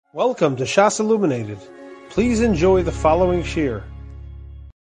Welcome to Shas Illuminated. Please enjoy the following shir.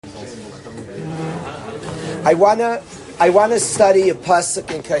 I wanna study a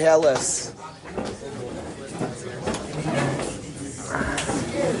pasuk in Kalish.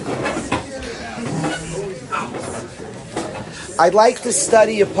 I'd like to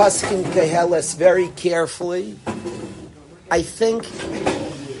study a pasuk in Kalish very carefully. I think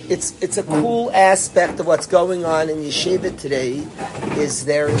it's a cool aspect of what's going on in Yeshiva today. Is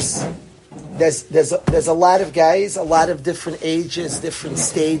there's a lot of guys, a lot of different ages, different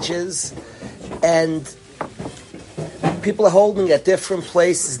stages, and people are holding at different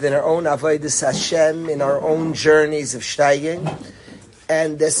places in our own avodas Hashem, in our own journeys of steiging.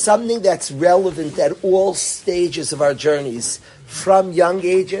 And there's something that's relevant at all stages of our journeys, from young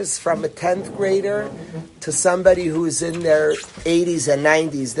ages, from a 10th grader to somebody who's in their 80s and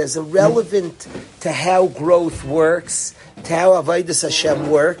 90s. There's a relevant to how growth works, to how avodas Hashem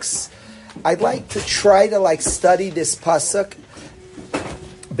works. I'd like to try to study this pasuk.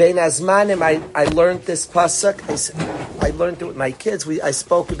 Bein Azmanim, I learned this pasuk. I learned it with my kids. I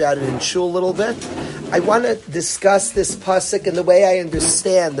spoke about it in shul a little bit. I want to discuss this pasuk in the way I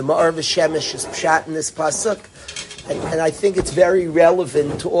understand the Ma'or V'Shemesh is pshat in this pasuk, and I think it's very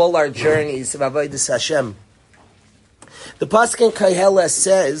relevant to all our journeys of avodas Hashem. The pasuk in Kalish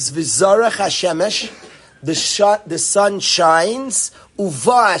says, "V'zarach Hashemesh," the sun shines,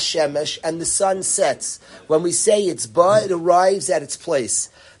 uva Hashemesh, and the sun sets. When we say it's ba, it arrives at its place.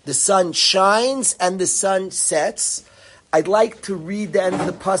 The sun shines and the sun sets. I'd like to read the end of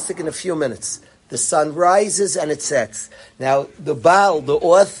the pasuk in a few minutes. The sun rises and it sets. Now, the Baal, the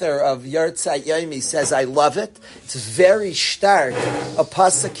author of Yartzat Yomi, says, I love it. It's very stark. A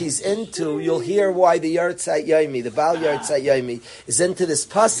pasuk he's into. You'll hear why the Yartzat Yomi, the Baal Yartzat Yomi, is into this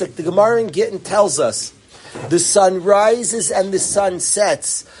pasuk. The Gemara in Gittin tells us, the sun rises and the sun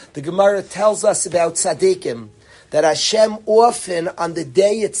sets. The Gemara tells us about tzaddikim, that Hashem often, on the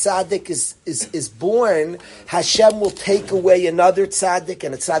day a tzaddik is born, Hashem will take away another tzaddik,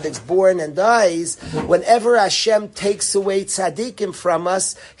 and a tzaddik's born and dies. Whenever Hashem takes away tzaddikim from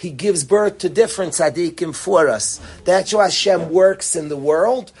us, He gives birth to different tzaddikim for us. That's how Hashem works in the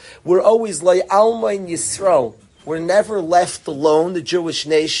world. We're always like Alma in Yisrael. We're never left alone, the Jewish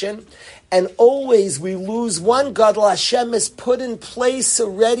nation. And always we lose one gadol. Hashem has put in place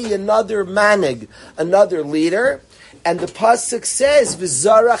already another manig, another leader. And the pasuk says,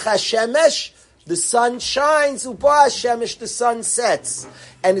 "V'zarach Hashemesh," the sun shines, uba Hashemesh, the sun sets.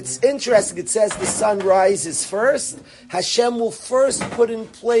 And it's interesting, it says the sun rises first. Hashem will first put in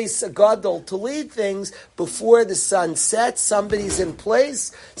place a gadol to lead things before the sun sets. Somebody's in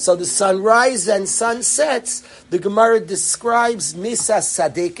place. So the sun rises and sun sets. The Gemara describes Misas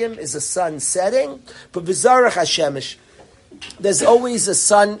Tzadikim is a sun setting. But V'zarach Hashemesh, there's always a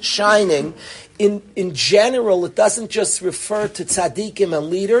sun shining. In general, it doesn't just refer to tzaddikim and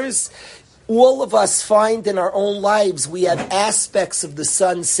leaders. All of us find in our own lives we have aspects of the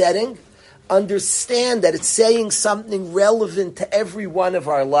sun setting. Understand that it's saying something relevant to every one of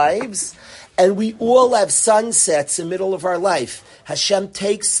our lives. And we all have sunsets in the middle of our life. Hashem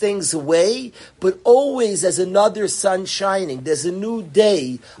takes things away, but always as another sun shining. There's a new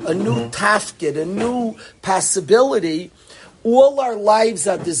day, a new tafkid, a new possibility. All our lives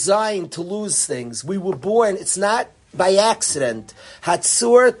are designed to lose things. We were born, it's not by accident.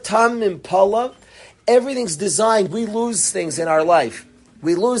 Hatzur, Tam, Impala, everything's designed. We lose things in our life.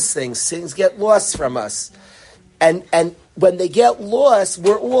 We lose things. Things get lost from us. And when they get lost,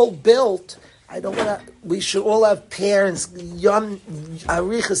 we're all built. We should all have parents, long,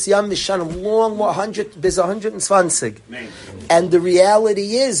 120. And the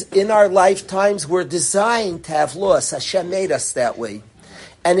reality is, in our lifetimes, we're designed to have loss. Hashem made us that way.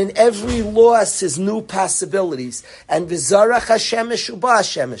 And in every loss is new possibilities. And v'zarach Hashemesh uba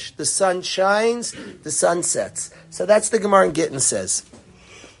Hashemesh. The sun shines, the sun sets. So that's the Gemara in Gittin says.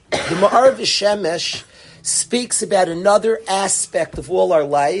 The Ma'or V'Shemesh speaks about another aspect of all our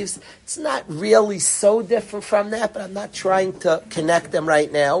lives. It's not really so different from that, but I'm not trying to connect them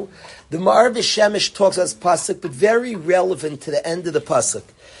right now. The Ma'or V'Shemesh talks as pasuk, but very relevant to the end of the pasuk.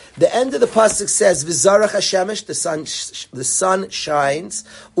 The end of the pasuk says, "V'zarach Hashemesh," the sun shines.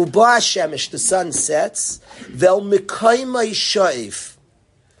 Uba Hashemesh, the sun sets. Vel mikaymai sha'if,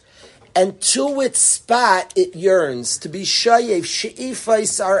 and to its spot it yearns. To be sha'if,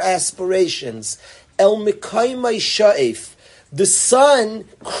 she'ifais are aspirations. El mikaymai sha'if, the sun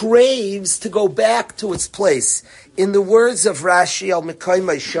craves to go back to its place. In the words of Rashi, El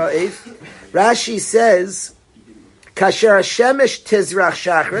mikaymai sha'if, Rashi says, Kasher Hashemesh tizrach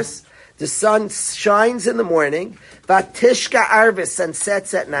shachris, The sun shines in the morning. Vatishka arvis, and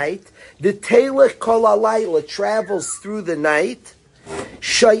sets at night. The telech kol halayla, travels through the night.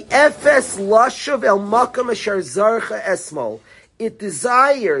 Shayefes lashav el makam asher zarcha esmol. It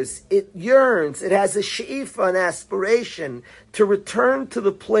desires, it yearns, it has a she'ifa, an aspiration to return to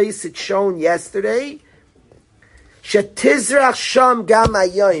the place it shone yesterday. Shetizrach sham gam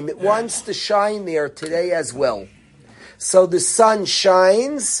hayom. It wants to shine there today as well. So the sun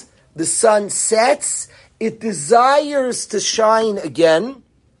shines, the sun sets, it desires to shine again.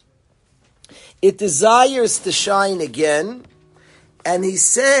 It desires to shine again. And he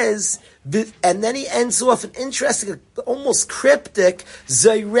says, and then he ends off an interesting, almost cryptic,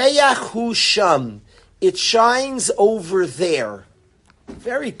 Zayreyach hu sham. It shines over there.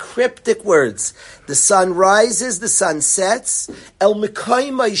 Very cryptic words. The sun rises, the sun sets. El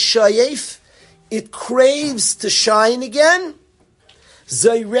mekayma shayef. It craves to shine again.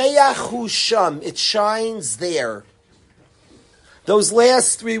 Zayreyach hu sham. It shines there. Those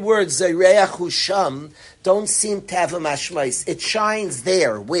last three words, Zayreyach hu sham, don't seem to have a mashmais. It shines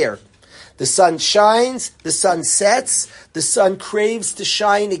there. Where? The sun shines, the sun sets, the sun craves to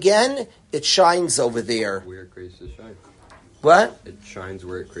shine again, it shines over there. Where it craves to shine. What? It shines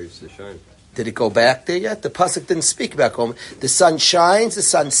where it craves to shine. Did it go back there yet? The pasuk didn't speak back home. The sun shines, the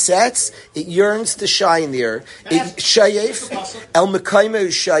sun sets, it yearns to shine there. It shayef, el mekayme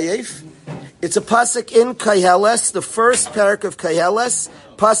shayef. It's a pasuk in Kalish, the first parak of Kalish,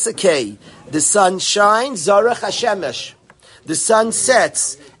 pasuk A. The sun shines, zarach hashemesh. The sun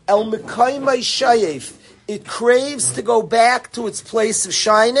sets, el mekayme shayef. It craves to go back to its place of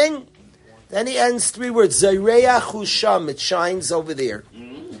shining. Then he ends three words, zayreyach hu sham. It shines over there.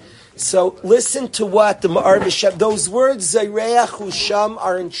 So listen to what the Ma'ar B'Shem, those words, zayreyach hu sham,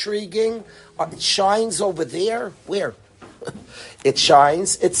 are intriguing. It shines over there. Where? It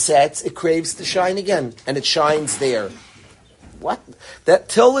shines, it sets, it craves to shine again, and it shines there. What? That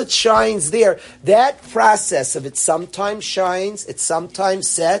till it shines there, that process of it sometimes shines, it sometimes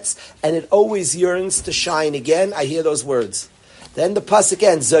sets, and it always yearns to shine again. I hear those words. Then the pasuk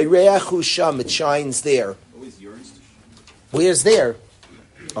again, Zayreyach hu sham, it shines there. Always yearns to shine. Where's there?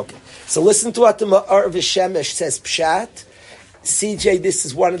 Okay. So listen to what the Ma'ar V'Shemesh says, Pshat. CJ, this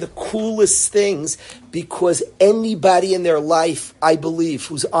is one of the coolest things because anybody in their life, I believe,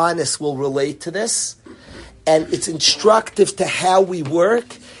 who's honest will relate to this. And it's instructive to how we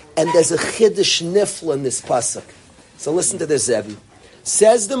work. And there's a chiddush nifla in this pasuk. So listen to this, Zevi.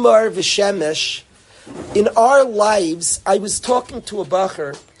 Says the Ma'ar V'Shemesh, in our lives, I was talking to a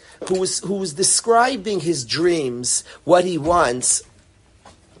bacher who was describing his dreams, what he wants.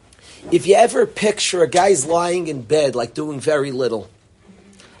 If you ever picture a guy's lying in bed, like doing very little,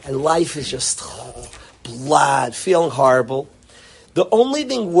 and life is just blood, feeling horrible, the only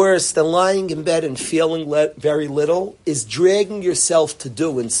thing worse than lying in bed and feeling very little is dragging yourself to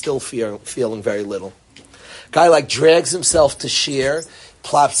do and still feeling very little. Guy like drags himself to shear,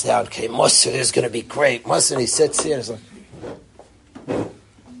 plops down, okay, Musar is going to be great. Musar, and he sits here and he's like,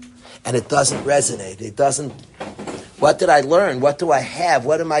 and it doesn't resonate. It doesn't. What did I learn? What do I have?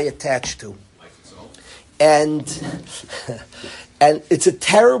 What am I attached to? And it's a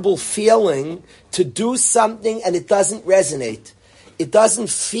terrible feeling to do something and it doesn't resonate. It doesn't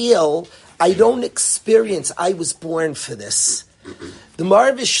feel, I don't experience, I was born for this. The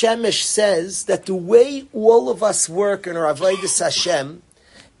Ma'ar V'Shemesh says that the way all of us work in our Avodas Hashem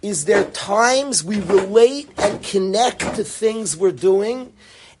is there times we relate and connect to things we're doing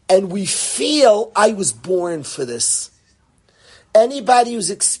and we feel, I was born for this. Anybody who's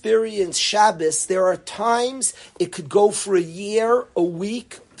experienced Shabbos, there are times it could go for a year, a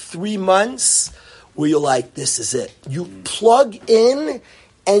week, 3 months, where you're like, this is it. You plug in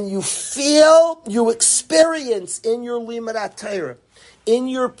and you feel, you experience in your Limud Torah, in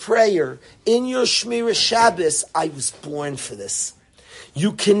your prayer, in your Shmira Shabbos, I was born for this.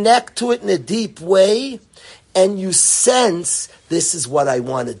 You connect to it in a deep way and you sense, this is what I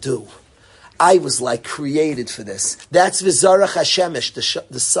want to do. I was like created for this. That's V'zarach HaShemesh,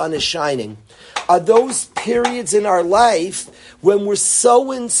 the sun is shining. Are those periods in our life when we're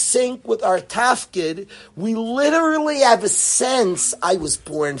so in sync with our tafkid, we literally have a sense, I was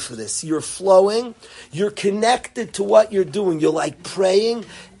born for this. You're flowing, you're connected to what you're doing. You're like praying,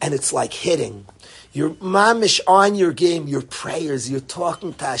 and it's like hitting. You're mamish on your game, your prayers, you're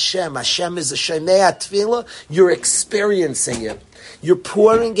talking to Hashem. Hashem is a shemei tefillah, you're experiencing it. You're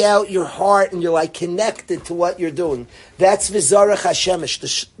pouring out your heart and you're like connected to what you're doing. That's V'zarach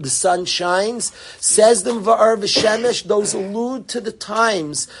HaShemesh. The sun shines. Says them V'ar V'Shemesh. Those allude to the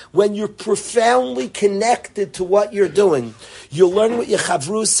times when you're profoundly connected to what you're doing. You learn with your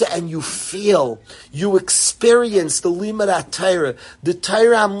chavrusa and you feel, you experience the limud HaTorah. The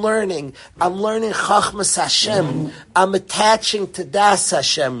Torah I'm learning Chachmas Hashem. I'm attaching to Das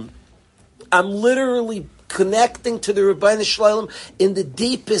Hashem. I'm literally connecting to the Rabbi Shalom in the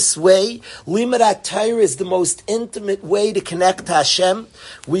deepest way. Limud HaTorah is the most intimate way to connect to Hashem.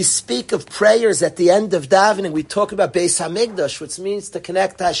 We speak of prayers at the end of davening. We talk about Beis HaMikdash, which means to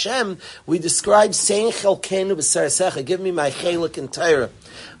connect to Hashem. We describe saying Chelkenu b'Sarasecha, give me my chelik in Torah.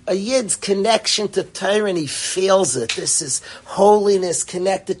 A Yid's connection to Torah, and he feels it. This is holiness,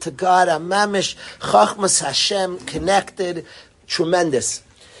 connected to God. Amamish, Chachmas Hashem, connected, tremendous.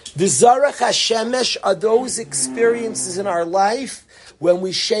 The Zarach HaShemesh are those experiences in our life when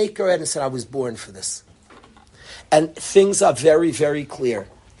we shake our head and say, I was born for this. And things are very, very clear.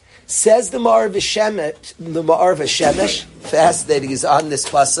 Says the Ma'ar V'Shemesh, fascinating, is on this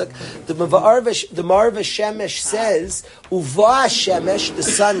pasuk. The Ma'ar V'Shemesh says, Uva Shemesh, the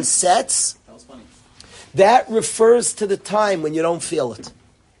sun sets. That refers to the time when you don't feel it.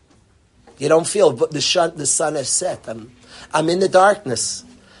 You don't feel it, but the sun has set. I'm in the darkness.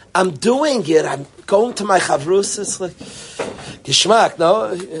 I'm doing it. I'm going to my chavrus. It's like, geschmack,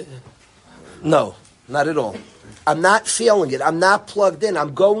 no, not at all. I'm not feeling it. I'm not plugged in.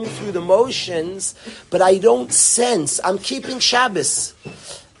 I'm going through the motions, but I don't sense. I'm keeping Shabbos.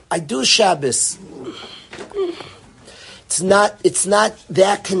 I do Shabbos. It's not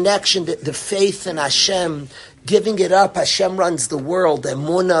that connection, the faith in Hashem, giving it up. Hashem runs the world.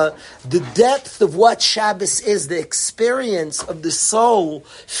 Emunah, the depth of what Shabbos is, the experience of the soul,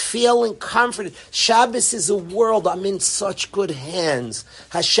 feeling comforted. Shabbos is a world. I'm in such good hands.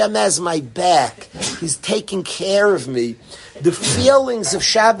 Hashem has my back. He's taking care of me. The feelings of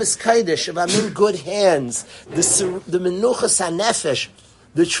Shabbos Kodesh, of I'm in good hands, the menuchas hanefesh,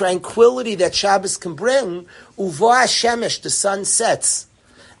 the tranquility that Shabbos can bring, uva Shemesh, the sun sets.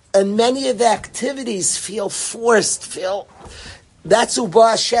 And many of the activities feel forced, that's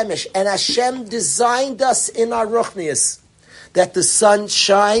Uba Shemesh. And Hashem designed us in our ruchnius, that the sun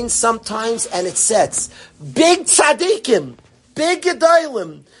shines sometimes and it sets. Big tzaddikim, big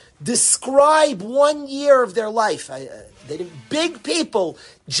gedolim, describe 1 year of their life. Big people,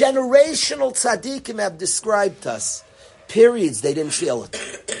 generational tzaddikim have described us. Periods, they didn't feel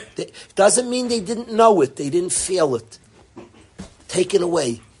it. Doesn't mean they didn't know it, they didn't feel it. Taken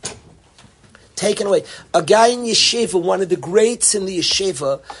away. A guy in yeshiva, one of the greats in the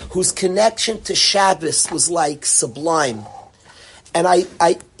yeshiva, whose connection to Shabbos was like sublime. And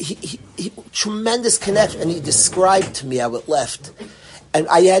he tremendous connection, and he described to me how it left. And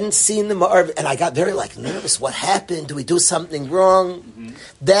I hadn't seen the Ma'ar, and I got very nervous. What happened? Do we do something wrong? Mm-hmm.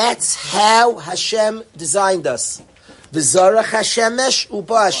 That's how Hashem designed us. V'zarach HaShemesh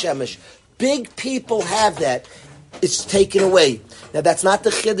uba HaShemesh. Big people have that. It's taken away. Now that's not the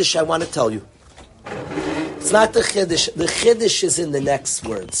chiddush I want to tell you. It's not the chiddush. The chiddush is in the next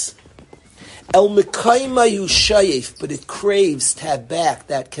words. El mekayma yushayif, but it craves to have back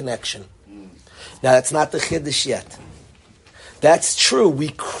that connection. Now that's not the chiddush yet. That's true. We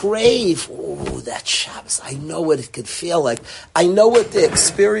crave, that Shabbos. I know what it could feel like. I know what the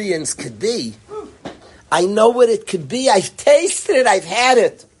experience could be. I know what it could be. I've tasted it. I've had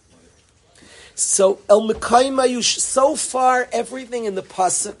it. So, El Mekayma, so far, everything in the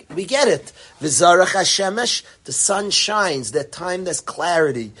pasuk, we get it. V'zarach HaShemesh, the sun shines, that time there's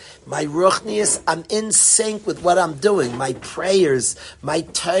clarity. My ruchnius, I'm in sync with what I'm doing. My prayers, my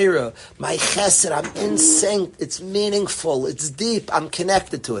Torah, my chesed, I'm in sync. It's meaningful, it's deep, I'm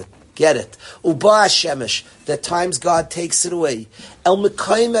connected to it. Get it. Uba HaShemesh, that times God takes it away. El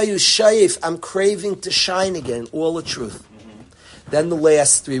Mekayma Yushayif, I'm craving to shine again, all the truth. Then the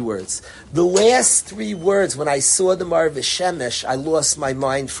last three words. The last three words, when I saw the Ma'ar V'Shemesh, I lost my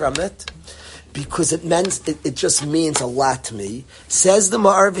mind from it because it just means a lot to me. Says the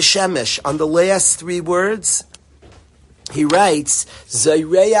Ma'ar V'Shemesh on the last three words, he writes,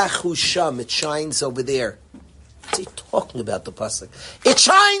 Zayreach Husham, it shines over there. What's he talking about, the pasuk? It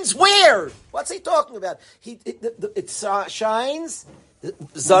shines where? What's he talking about? It shines,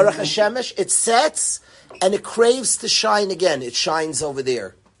 Zarach HaShemesh, it sets, and it craves to shine again. It shines over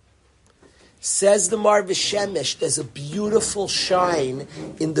there. Says the Ma'ar V'Shemesh, there's a beautiful shine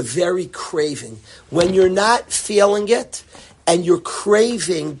in the very craving. When you're not feeling it, and you're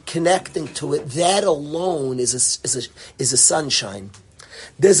craving connecting to it, that alone is a sunshine.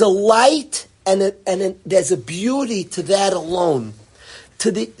 There's a light and there's a beauty to that alone.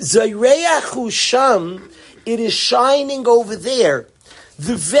 To the Zayreach Husham, it is shining over there.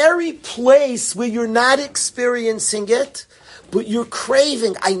 The very place where you're not experiencing it, but you're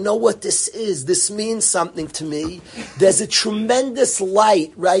craving, I know what this is. This means something to me. There's a tremendous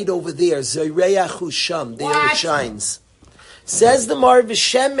light right over there. Zayreach Husham, there it shines. Says the Mar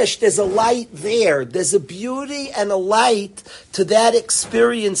V'Shemesh, there's a light there. There's a beauty and a light to that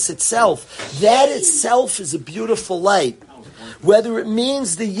experience itself. That itself is a beautiful light. Whether it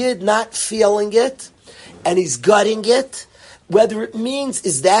means the Yid not feeling it, and he's gutting it, whether it means,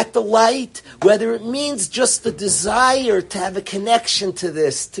 is that the light? Whether it means just the desire to have a connection to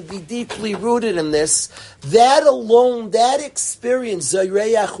this, to be deeply rooted in this, that alone, that experience,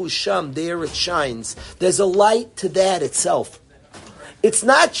 Zayreach Husham, there it shines. There's a light to that itself. It's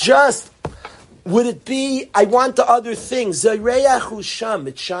not just, would it be, I want the other thing. Zayreach Husham,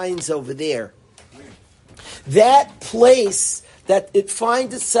 it shines over there. That place that it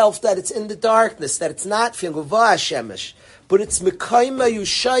finds itself, that it's in the darkness, that it's not feeling, Shemesh, but it's Mekayma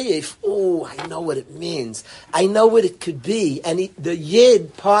Yushayif. Oh, I know what it means. I know what it could be. And the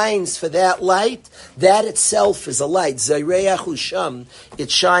Yid pines for that light. That itself is a light. Zayreach Husham.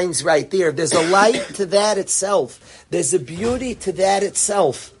 It shines right there. There's a light to that itself. There's a beauty to that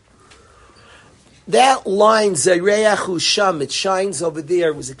itself. That line, Zayreach Husham, it shines over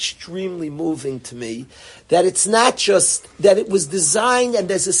there, was extremely moving to me. That it's not just, that it was designed and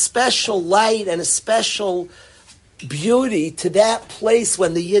there's a special light and a special beauty to that place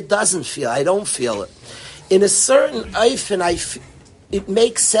when the Yid doesn't feel. I don't feel it. In a certain eifin, it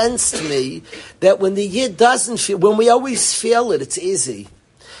makes sense to me that when the Yid doesn't feel, when we always feel it, it's easy.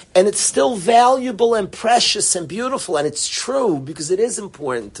 And it's still valuable and precious and beautiful, and it's true because it is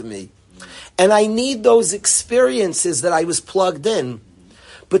important to me. And I need those experiences that I was plugged in.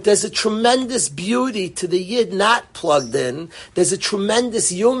 But there's a tremendous beauty to the Yid not plugged in. There's a tremendous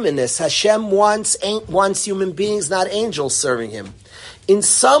humanness. Hashem wants human beings, not angels, serving Him. In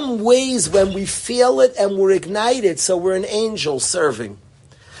some ways, when we feel it and we're ignited, so we're an angel serving.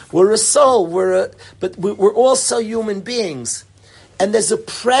 We're a soul, but we're also human beings. And there's a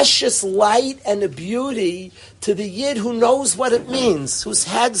precious light and a beauty to the Yid who knows what it means, who's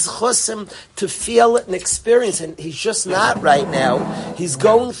had zchusim to feel it and experience it. And he's just not right now. He's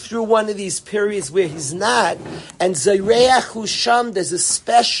going through one of these periods where he's not. And Zayreach Husham, there's a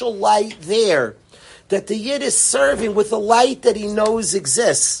special light there that the Yid is serving with a light that he knows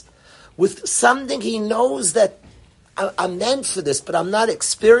exists, with something he knows that I'm meant for this, but I'm not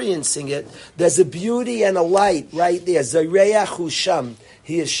experiencing it. There's a beauty and a light right there. Zayreach Husham,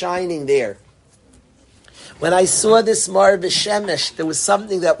 he is shining there. When I saw this Mar V'Shemesh, there was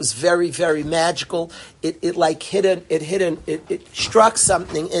something that was very, very magical. It struck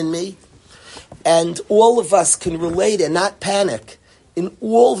something in me, and all of us can relate and not panic. In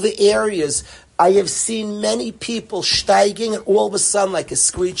all the areas, I have seen many people steiging, and all of a sudden, like a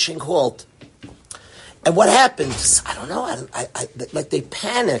screeching halt. And what happens? I don't know. Like they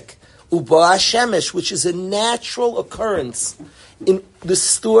panic. Uba Shemesh, which is a natural occurrence in the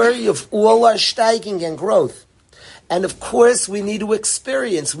story of all our steiging and growth. And of course, we need to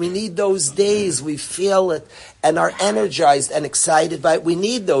experience. We need those days. We feel it and are energized and excited by it. We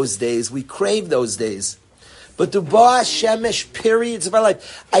need those days. We crave those days. But the Uba Shemesh periods of our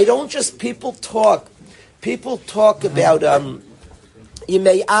life. I don't just, people talk about,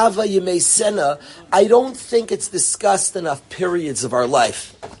 Yimei Ava, Yimei Sena. I don't think it's discussed enough periods of our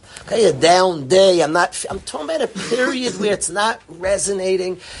life. Okay, a down day. I'm talking about a period where it's not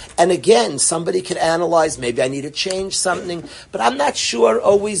resonating. And again, somebody could analyze, maybe I need to change something, but I'm not sure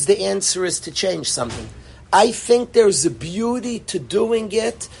always the answer is to change something. I think there's a beauty to doing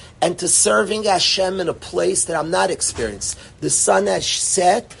it and to serving Hashem in a place that I'm not experienced. The sun has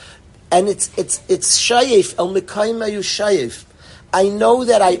set, and it's shayif, el mekayma yu shayif. I know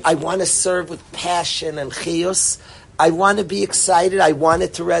that I want to serve with passion and chiyus. I want to be excited. I want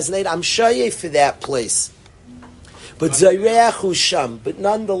it to resonate. I'm shayef for that place. But Zayreach Husham. But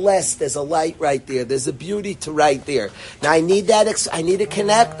nonetheless, there's a light right there. There's a beauty to right there. Now I need that. I need to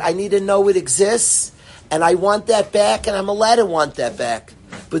connect. I need to know it exists, and I want that back, and I'm allowed to want that back.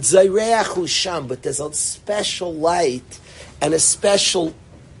 But Zayreach Husham. But there's a special light and a special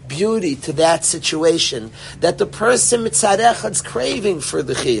beauty to that situation that the person mitzad is craving for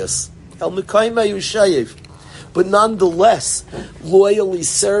the chiyus. El mekayma yushayiv. But nonetheless, loyally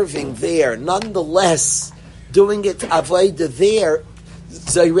serving there, nonetheless, doing it avodah there,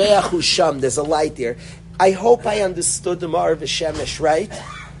 Zayreach Husham, there's a light there. I hope I understood the Mar V'Shemesh right.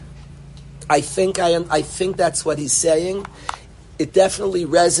 I think that's what he's saying. it definitely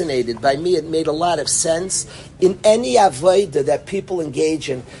resonated. By me, it made a lot of sense. In any avodah that people engage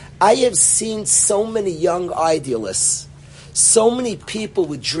in, I have seen so many young idealists, so many people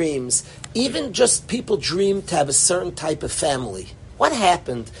with dreams, even just people dream to have a certain type of family. What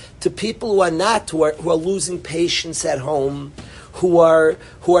happened to people who are losing patience at home, who are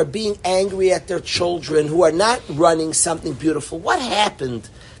being angry at their children, who are not running something beautiful? What happened?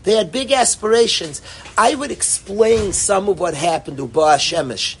 They had big aspirations. I would explain some of what happened to Ba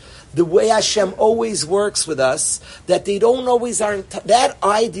Hashemish. The way Hashem always works with us, that they don't always that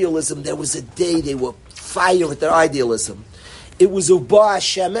idealism, there was a day they were fire with their idealism. It was Uba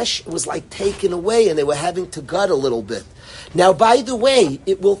Hashemish, it was like taken away, and they were having to gut a little bit. Now, by the way,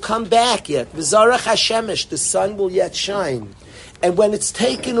 it will come back yet. V'zarach Hashemish, the sun will yet shine. And when it's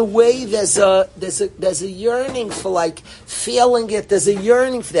taken away, there's a yearning for like feeling it. There's a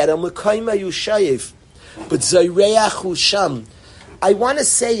yearning for that. But Zayreach Husham. I want to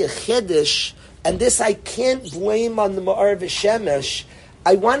say a chiddush, and this I can't blame on the Ma'ar V'Shemesh.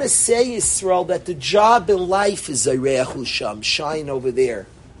 I want to say, Yisrael, that the job in life is Zayreach Husham, shine over there.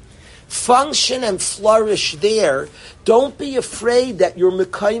 Function and flourish there. Don't be afraid that you're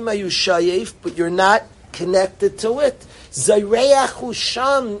Mekayma Yushayif, but you're not connected to it. Zayreach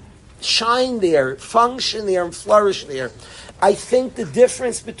Husham, shine there, function there, and flourish there. I think the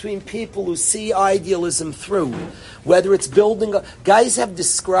difference between people who see idealism through, whether it's building guys have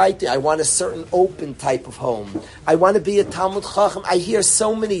described it, I want a certain open type of home. I want to be a Talmud Chacham. I hear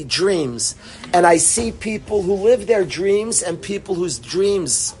so many dreams, and I see people who live their dreams and people whose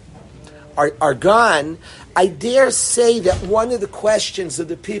dreams are gone. I dare say that one of the questions of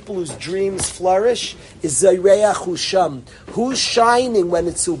the people whose dreams flourish is Zayreach Husham. Who's shining when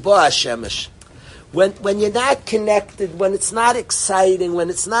it's Uba Hashemish? When you're not connected, when it's not exciting, when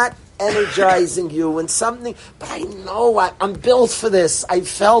it's not energizing you, when something, but I know I'm built for this. I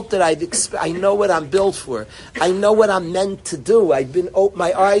felt that I know what I'm built for. I know what I'm meant to do.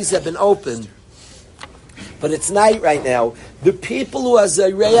 My eyes have been opened. But it's night right now. The people who are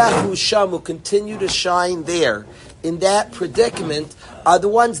Zayreach Husham, who continue to shine there, in that predicament, are the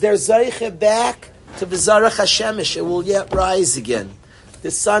ones, they're Zayche back to V'zarach Hashemish. It will yet rise again. The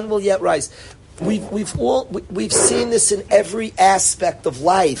sun will yet rise. We've seen this in every aspect of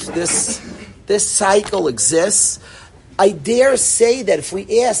life. This cycle exists. I dare say that if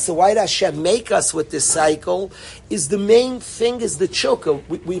we ask, so why does Hashem make us with this cycle? Is the main thing is the chukka.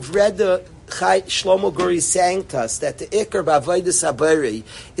 We've read the Shlomo Guri sang to us that the Iker B'Avodas Habari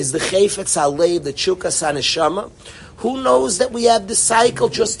is the Chayfetz Halev, the Chukas HaNeshama. Who knows that we have the cycle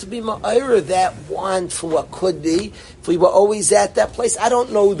just to be ma'ira that want for what could be? If we were always at that place, I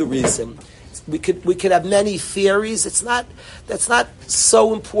don't know the reason. We could have many theories. That's not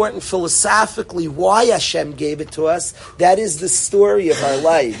so important philosophically why Hashem gave it to us. That is the story of our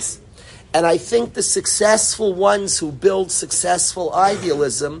lives. And I think the successful ones who build successful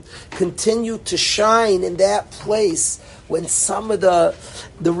idealism continue to shine in that place when some of the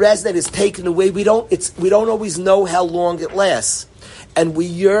rest that is taken away. We don't always know how long it lasts. And we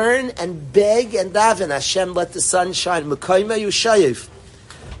yearn and beg and daven, Hashem, let the sun shine. Mekayma Yushayev.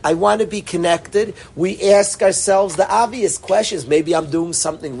 I want to be connected. We ask ourselves the obvious questions. Maybe I'm doing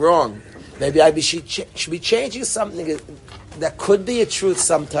something wrong. Maybe I should be changing something. That could be a truth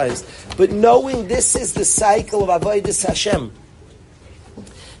sometimes. But knowing this is the cycle of Avodas Hashem,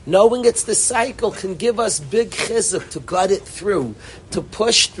 knowing it's the cycle can give us big chizuk to gut it through, to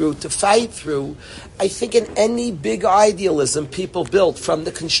push through, to fight through. I think in any big idealism people built, from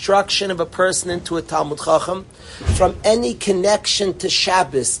the construction of a person into a Talmud Chacham, from any connection to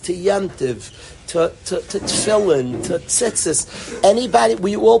Shabbos, to Yom Tov, to Tefillin, to Tzitzis, anybody,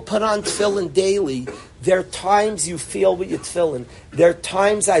 we all put on Tefillin daily. There are times you feel with your tefillin. There are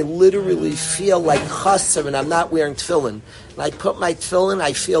times I literally feel like chasser and I'm not wearing tefillin. And I put my tefillin,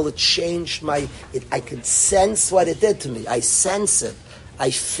 I feel it changed I can sense what it did to me. I sense it. I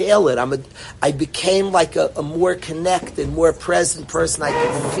feel it. I became like a more connected, more present person. I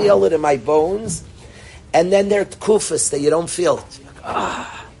can feel it in my bones. And then there are tkufas that you don't feel it.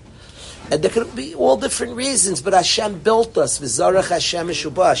 And there could be all different reasons, but Hashem built us. V'zarach Hashemish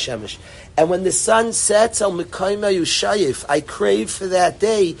uba Hashemish. And when the sun sets, al mekayma yushayif, I crave for that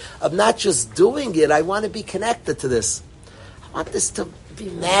day of not just doing it. I want to be connected to this. I want this to be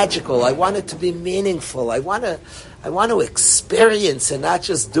magical. I want it to be meaningful. I want to experience and not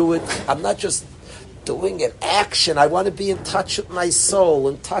just do it. I'm not just doing it action. I want to be in touch with my soul,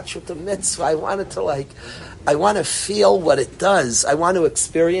 in touch with the mitzvah. I want to feel what it does. I want to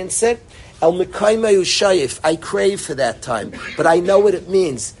experience it. El Mekayma Yushayif, I crave for that time. But I know what it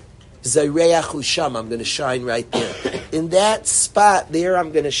means. Zayreachu Sham, I'm going to shine right there. In that spot, there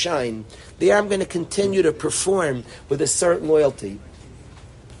I'm going to shine. There I'm going to continue to perform with a certain loyalty.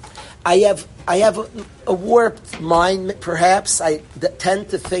 I have a warped mind, perhaps. I tend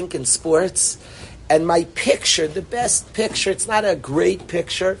to think in sports. And my picture, the best picture, it's not a great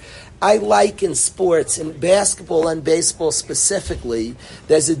picture, I like in sports, in basketball and baseball specifically,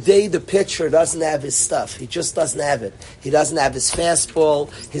 there's a day the pitcher doesn't have his stuff. He just doesn't have it. He doesn't have his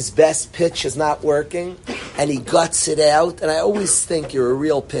fastball, his best pitch is not working, and he guts it out. And I always think you're a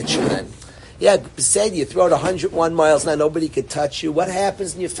real pitcher then. Yeah, said you throw it 101 miles now, nobody could touch you. What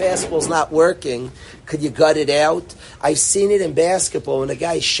happens when your fastball's not working? Could you gut it out? I've seen it in basketball. When a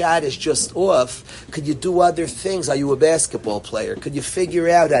guy's shot is just off, could you do other things? Are you a basketball player? Could you figure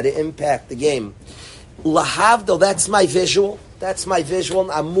out how to impact the game? Lahavdil, that's my visual. That's my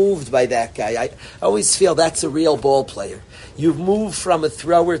visual. I'm moved by that guy. I always feel that's a real ball player. You've moved from a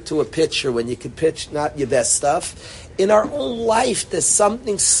thrower to a pitcher when you can pitch not your best stuff. In our own life, there's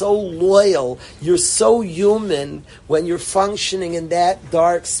something so loyal. You're so human when you're functioning in that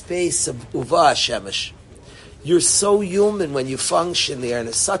dark space of Uva Shemesh. You're so human when you function there, and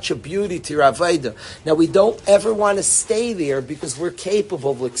it's such a beauty to your Avodah. Now, we don't ever want to stay there because we're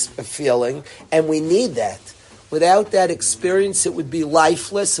capable of feeling, and we need that. Without that experience, it would be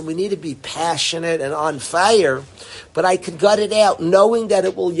lifeless, and we need to be passionate and on fire. But I could gut it out, knowing that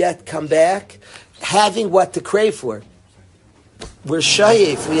it will yet come back, having what to crave for. We're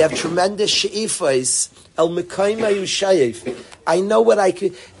shayif. We have tremendous she'ifais. El mekaymayu shayif. I know what I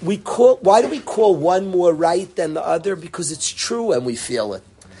could. Why do we call one more right than the other? Because it's true and we feel it.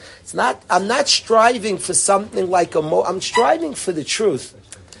 It's not. I'm not striving for something like I'm striving for the truth.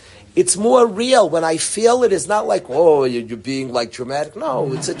 It's more real when I feel it. It's not like, oh, you're being like dramatic.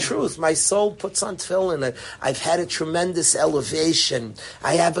 No, it's a truth. My soul puts on tefillin. I've had a tremendous elevation.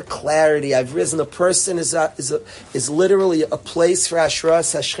 I have a clarity. I've risen. A person is literally a place for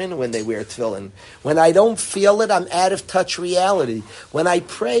Ashras Hashchina when they wear tefillin. When I don't feel it, I'm out of touch reality. When I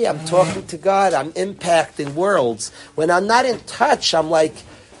pray, I'm talking to God. I'm impacting worlds. When I'm not in touch, I'm like,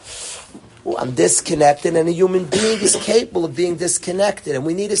 I'm disconnected, and a human being is capable of being disconnected, and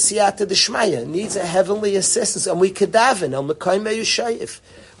we need a siyata d'shmaya. It needs a heavenly assistance, and we could daven.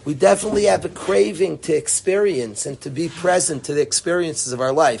 We definitely have a craving to experience and to be present to the experiences of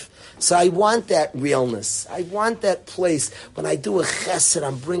our life. So I want that realness. I want that place. When I do a chesed,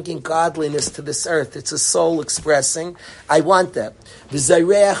 I'm bringing godliness to this earth. It's a soul expressing. I want that.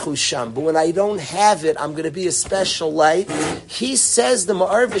 But when I don't have it, I'm going to be a special light. He says the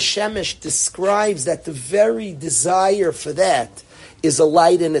Ma'ar V'Shemesh describes that the very desire for that is a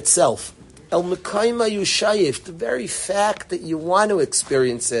light in itself. El Mekayma Yushayif, the very fact that you want to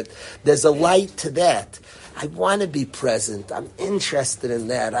experience it, there's a light to that. I want to be present. I'm interested in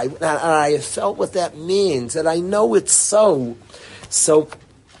that. I have felt what that means, and I know it's so. So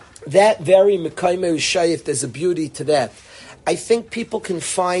that very Mekayma Yushayif, there's a beauty to that. I think people can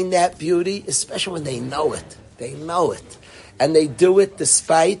find that beauty, especially when they know it. They know it. And they do it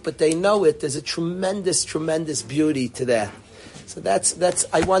despite, but they know it. There's a tremendous, tremendous beauty to that. So that's.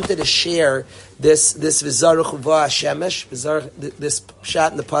 I wanted to share this V'zaruch Uva Shemesh, this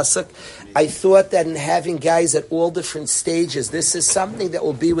shot in the pasuk. I thought that in having guys at all different stages, this is something that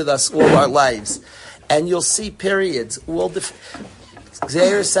will be with us all our lives, and you'll see periods all different.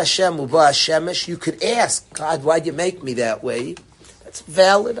 Hashem Uva Shemesh. You could ask God, why'd you make me that way? It's a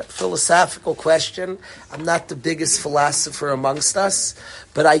valid philosophical question. I'm not the biggest philosopher amongst us,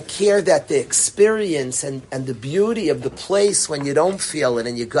 but I care that the experience and the beauty of the place when you don't feel it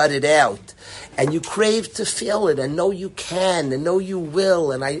and you gut it out and you crave to feel it and know you can and know you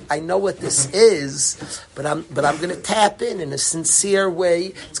will, and I know what this is, but I'm going to tap in a sincere way.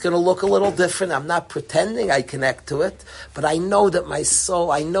 It's going to look a little different. I'm not pretending I connect to it, but I know that my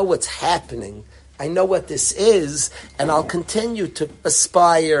soul, I know what's happening. I know what this is, and I'll continue to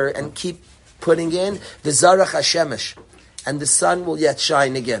aspire and keep putting in the Zarach HaShemesh, and the sun will yet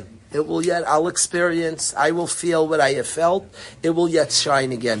shine again. It will yet, I'll experience, I will feel what I have felt, it will yet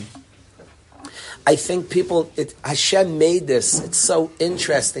shine again. I think Hashem made this, it's so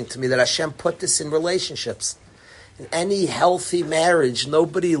interesting to me that Hashem put this in relationships. In any healthy marriage,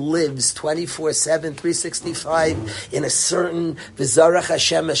 nobody lives 24/7, 365 in a certain V'zarach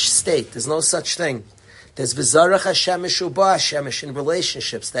Hashemesh state. There's no such thing. There's V'zarach Hashemesh Uba Hashemesh in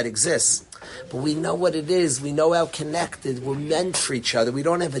relationships that exists. But we know what it is. We know how connected. We're meant for each other. We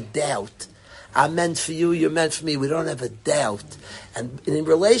don't have a doubt. I'm meant for you, you're meant for me. We don't have a doubt. And in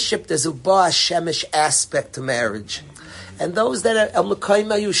relationship, there's a Uba Hashemesh aspect to marriage. And those that are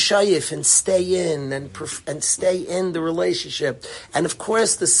al-mekayma yushayif and stay in and stay in the relationship. And of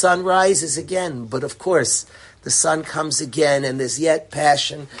course the sun rises again, but of course the sun comes again, and there's yet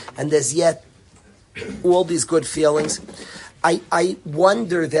passion, and there's yet all these good feelings. I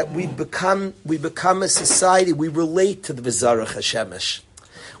wonder that we become a society, we relate to the V'zarach Hashemesh.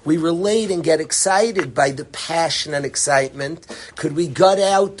 We relate and get excited by the passion and excitement. Could we gut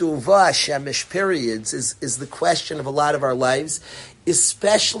out the Uva Hashemesh periods is the question of a lot of our lives,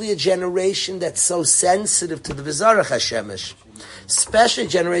 especially a generation that's so sensitive to the V'zarach Hashemesh. Especially a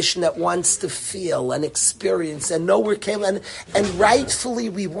generation that wants to feel and experience and know where it came, and rightfully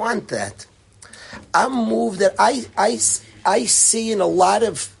we want that. I'm moved that I see in a lot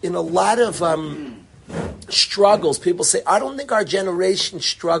of struggles. People say, I don't think our generation is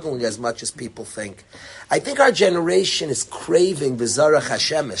struggling as much as people think. I think our generation is craving V'zarach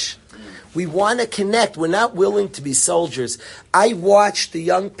Hashemesh. We want to connect. We're not willing to be soldiers. I watch the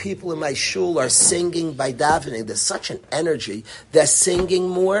young people in my shul are singing by davening. There's such an energy. They're singing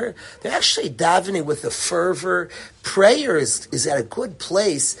more. They're actually davening with a fervor. Prayer is at a good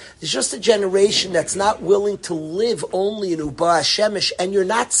place. There's just a generation that's not willing to live only in Uba Hashemesh, and you're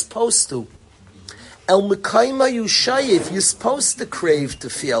not supposed to. El Mekayma Yushayiv, you're supposed to crave to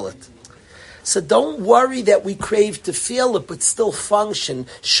feel it. So don't worry that we crave to feel it, but still function.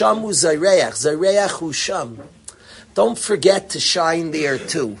 Shamu Zayreach, Zayreach Hu Sham. Don't forget to shine there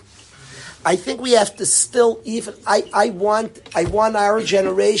too. I think we have to still I want our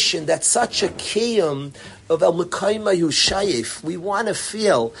generation that's such a kiyum of El Mekayma Yushayif. We want to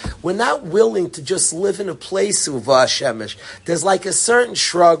feel. We're not willing to just live in a place of Hashemesh. There's like a certain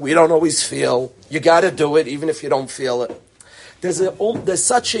shrug we don't always feel. You got to do it even if you don't feel it. There's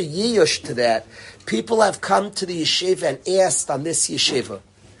such a yiyush to that. People have come to the yeshiva and asked on this yeshiva.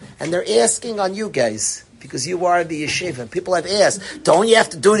 And they're asking on you guys, because you are the yeshiva. And people have asked, don't you have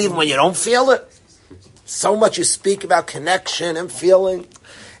to do it even when you don't feel it? So much you speak about connection and feeling.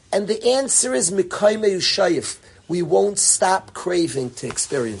 And the answer is, Mekayma Yushayif. We won't stop craving to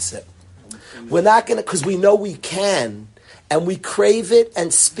experience it. We're not going to, because we know we can. And we crave it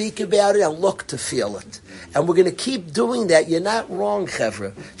and speak about it and look to feel it. And we're going to keep doing that. You're not wrong,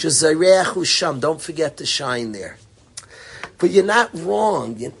 Chevra. Just Zayreach Hu Sham. Don't forget to shine there. But you're not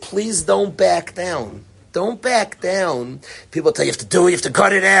wrong. Please don't back down. Don't back down. People tell you have to do it, you have to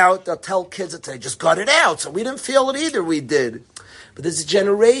gut it out. They'll tell kids that they just gut it out. So we didn't feel it either, we did. But there's a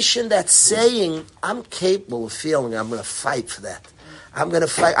generation that's saying, I'm capable of feeling, I'm going to fight for that. I'm going to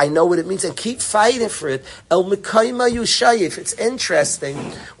fight. I know what it means, and keep fighting for it. El Mekayma Yushayif. It's interesting.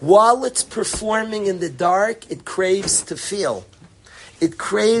 While it's performing in the dark, it craves to feel. It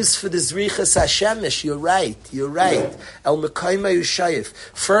craves for the Zrichas Hashemish. You're right. El Mekayma Yushayif.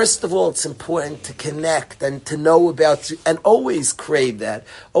 First of all, it's important to connect and to know about, and always crave that.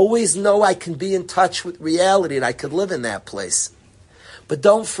 Always know I can be in touch with reality and I could live in that place. But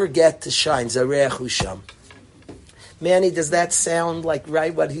don't forget to shine. Zareach Hu Sham. Manny, does that sound like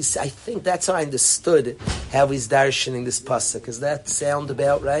right what he said? I think that's how I understood how he's darshaning this pasuk. Does that sound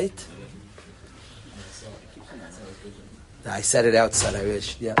about right? No, I said it outside. I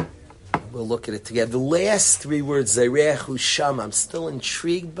wish. Yeah, we'll look at it together. The last three words, Zayreach Hu Sham, I'm still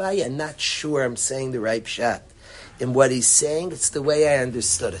intrigued by. I'm not sure I'm saying the right pshat in what he's saying. It's the way I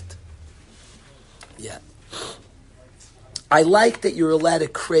understood it. Yeah. I like that you're allowed to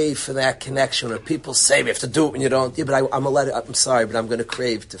crave for that connection. When people say we have to do it when you don't, yeah, but I'm sorry, but I'm going to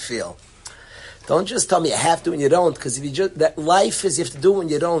crave to feel. Don't just tell me you have to when you don't, because if you just, that life is you have to do it when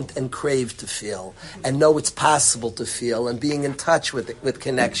you don't and crave to feel and know it's possible to feel and being in touch with it, with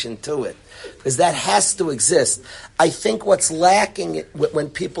connection to it, because that has to exist. I think what's lacking when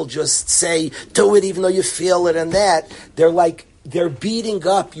people just say do it even though you feel it and that they're beating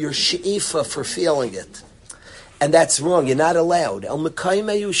up your she'ifa for feeling it. And that's wrong. You're not allowed. El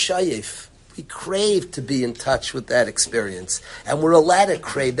Mekayma Yushayif. We crave to be in touch with that experience. And we're allowed to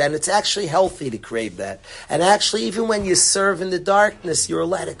crave that. And it's actually healthy to crave that. And actually, even when you serve in the darkness, you're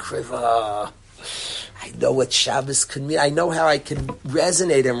allowed to crave, I know what Shabbos could mean. I know how I can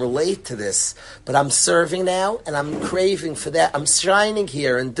resonate and relate to this. But I'm serving now, and I'm craving for that. I'm shining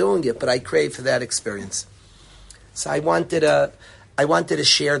here and doing it, but I crave for that experience. So I wanted to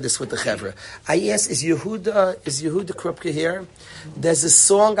share this with the Chevra. I asked, is Yehuda Krupke here? There's a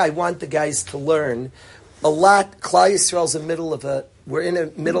song I want the guys to learn. A lot, Klal Yisrael's we're in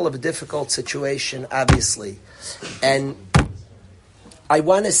the middle of a difficult situation, obviously. And I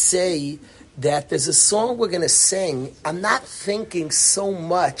want to say that there's a song we're going to sing. I'm not thinking so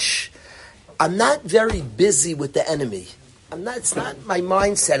much. I'm not very busy with the enemy. It's not my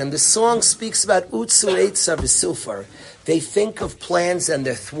mindset. And the song speaks about Utsu Eitza V'Sufar. They think of plans and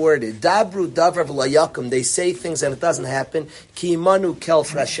they're thwarted. Dabru Davar V'Layakum. They say things and it doesn't happen. Ki Imanu Kel,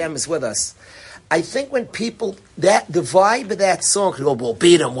 for Hashem is with us. I think when people, the vibe of that song, go, we'll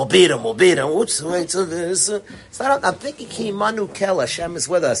beat him. Utsu Eitza V'Sufar. I'm thinking Ki Imanu Kel, Hashem is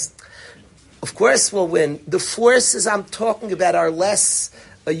with us. Of course we'll win. The forces I'm talking about are less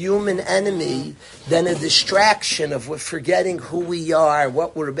a human enemy than a distraction of forgetting who we are,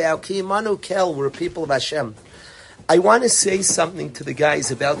 what we're about. Ki Imanu Kel, we're a people of Hashem. I want to say something to the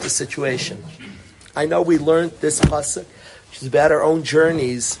guys about the situation. I know we learned this pasuk, which is about our own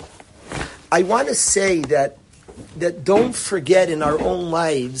journeys. I want to say that don't forget in our own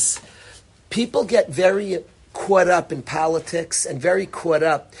lives, people get very caught up in politics and very caught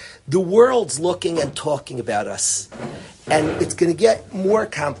up. The world's looking and talking about us. And it's going to get more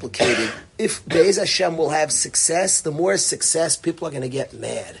complicated. If Be'ez Hashem will have success, the more success, people are going to get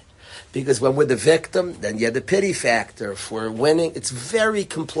mad. Because when we're the victim, then you have the pity factor. If we're winning, it's very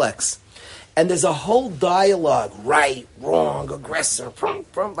complex. And there's a whole dialogue, right, wrong, aggressor,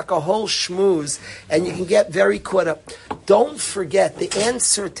 like a whole schmooze, and you can get very caught up. Don't forget, the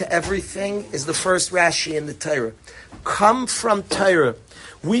answer to everything is the first Rashi in the Torah. Come from Torah.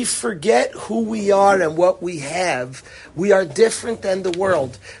 We forget who we are and what we have. We are different than the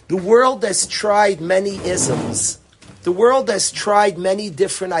world. The world has tried many isms. The world has tried many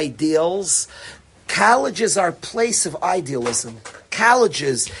different ideals. Colleges are a place of idealism.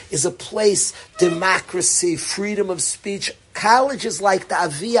 Colleges is a place, democracy, freedom of speech. College is like the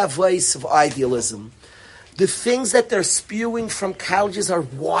avi voice of idealism. The things that they're spewing from colleges are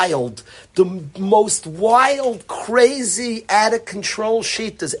wild. The most wild, crazy, out-of-control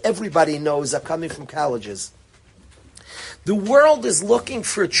shittas everybody knows are coming from colleges. The world is looking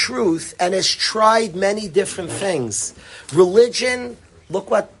for truth and has tried many different things. Religion,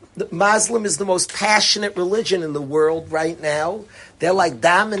 look what, Muslim is the most passionate religion in the world right now. They're like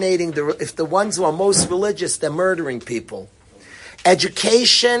dominating, if the ones who are most religious, they're murdering people.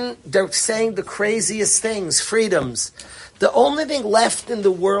 Education, they're saying the craziest things, freedoms. The only thing left in the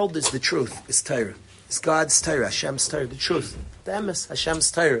world is the truth, is Torah. It's God's Torah, Hashem's Torah, the truth. The emes,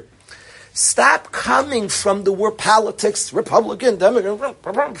 Hashem's Torah. Stop coming from the word politics, Republican, Democrat,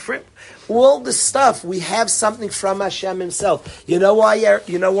 all the stuff. We have something from Hashem Himself. You know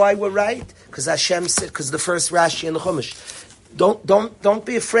why we're right? Because Hashem said, because the first Rashi in the Chumash. Don't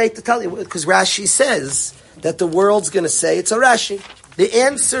be afraid to tell you, because Rashi says that the world's going to say it's a Rashi. The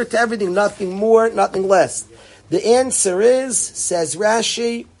answer to everything, nothing more, nothing less. The answer is, says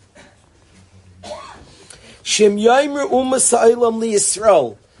Rashi, Shem Yaimer Umas Ha'olam Li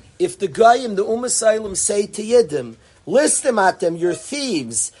Yisrael. If the Goyim, the Umas Ha'olam, say to Yiddim, listen at them, you're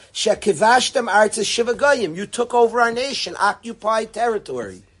thieves. Shekivashtem Arza Shiva Goyim. You took over our nation, occupied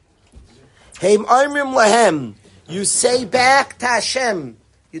territory. Heim Armim Lahem. You say back to Hashem.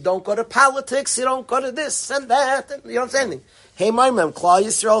 You don't go to politics, you don't go to this and that, and you don't say anything. Hey, my mem, Klal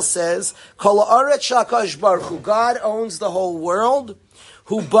Yisrael says, Kol ha'aretz shakadosh baruch hu, God owns the whole world.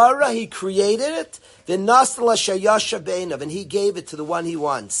 Hu bara, He created it. V'nasal ha'shayasha beinav, and He gave it to the one He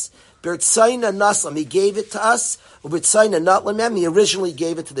wants. B'rtzayna naslam, He gave it to us. U'b'rtzayna not lemem, He originally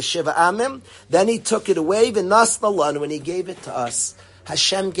gave it to the Shiva Amim. Then He took it away. V'nasal lanu, and He gave it to us.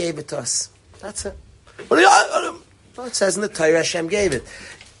 Hashem gave it to us. That's it. Well, it says in the Torah, Hashem gave it.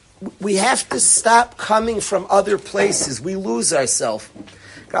 We have to stop coming from other places. We lose ourselves.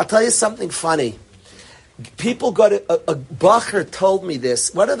 I'll tell you something funny. People go to, a Bacher told me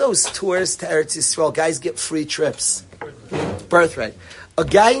this. What are those tours to Eretz Yisrael? Guys get free trips. Birthright. A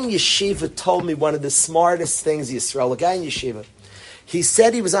guy in Yeshiva told me one of the smartest things in Yisrael. A guy in Yeshiva. He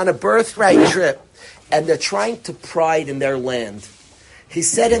said he was on a birthright trip and they're trying to pride in their land. He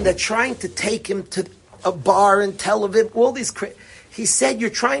said, and they're trying to take him to a bar in Tel Aviv, all these he said, you're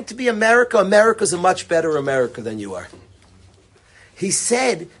trying to be America. America's a much better America than you are. He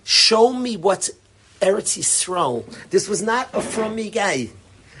said, show me what's Eretz Yisrael. This was not a from me guy.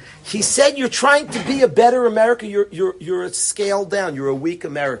 He said, you're trying to be a better America. You're a scale down. You're a weak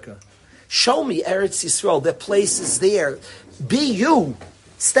America. Show me Eretz Yisrael. There are places there. Be you.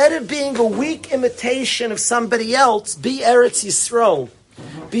 Instead of being a weak imitation of somebody else, be Eretz Yisrael.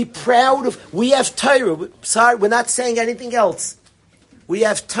 Be proud of, we have Torah. Sorry, we're not saying anything else. We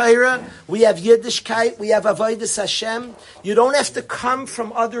have Torah, we have Yiddishkeit, we have Avodas Hashem. You don't have to come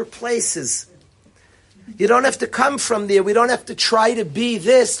from other places. You don't have to come from there. We don't have to try to be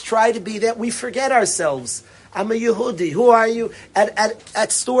this, try to be that. We forget ourselves. I'm a Yehudi. Who are you?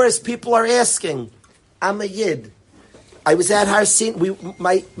 At stores, people are asking. I'm a Yid. I was at Har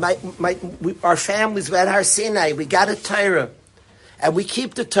Sinai. Our families were at Har Sinai. We got a Torah. And we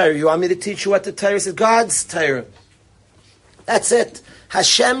keep the Torah. You want me to teach you what the Torah is? God's Torah. That's it.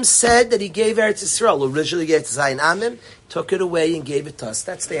 Hashem said that He gave Eretz Yisrael. Originally He gave it to Zayin Amim, took it away and gave it to us.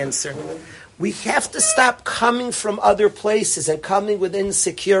 That's the answer. We have to stop coming from other places and coming with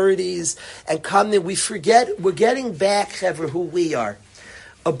insecurities and coming. We forget, we're getting back, ever who we are.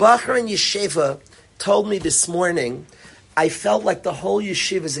 A Bacher in Yeshiva told me this morning, I felt like the whole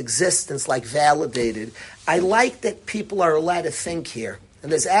yeshiva's existence like validated. I like that people are allowed to think here.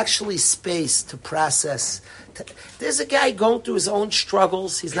 And there's actually space to process. There's a guy going through his own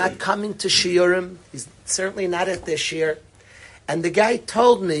struggles. He's not coming to shiurim. He's certainly not at this year. And the guy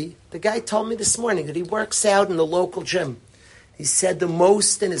told me this morning that he works out in the local gym. He said the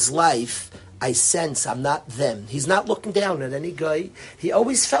most in his life, I sense I'm not them. He's not looking down at any guy. He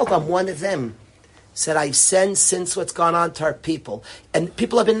always felt I'm one of them. Said, I've sensed since what's gone on to our people. And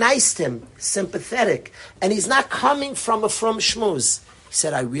people have been nice to him, sympathetic. And he's not coming from a from shmuz. He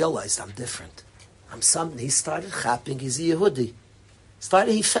said, I realized I'm different. I'm something. He started chapping. He's a Yehudi.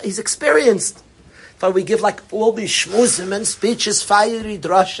 He's experienced. But we give like all these shmuzim and speeches, fiery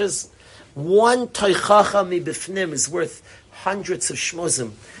drushes. One toichacha mi bifnim is worth hundreds of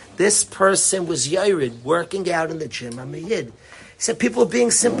shmuzim. This person was Yared, working out in the gym. I'm a Yid. He said, people are being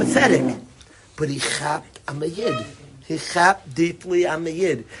sympathetic. But he chapped, I'm a Yid. He chapped deeply, I'm a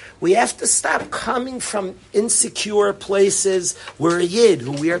Yid. We have to stop coming from insecure places. We're a Yid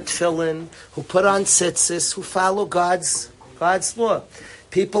who wear tefillin, who put on tzitzis, who follow God's law.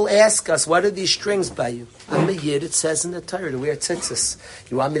 People ask us, what are these strings by you? I'm a Yid, it says in the Torah, to wear tzitzis.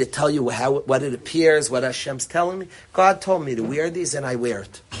 You want me to tell you what it appears, what Hashem's telling me? God told me to wear these and I wear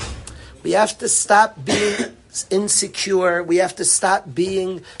it. We have to stop being insecure. We have to stop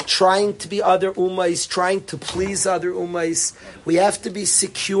trying to be other ummahs, trying to please other ummahs. We have to be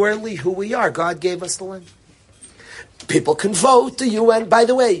securely who we are. God gave us the land. People can vote, the UN. By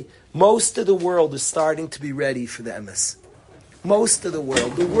the way, most of the world is starting to be ready for the MS. Most of the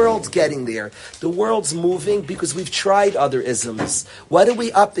world. The world's getting there. The world's moving because we've tried other isms. What are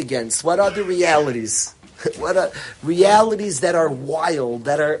we up against? What are the realities? What are realities that are wild,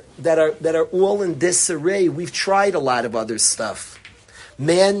 that are all in disarray? We've tried a lot of other stuff.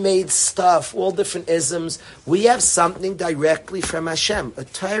 Man-made stuff, all different isms. We have something directly from Hashem, a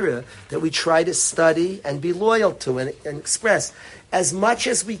Torah that we try to study and be loyal to and express. As much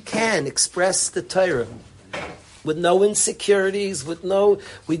as we can, express the Torah. With no insecurities, we're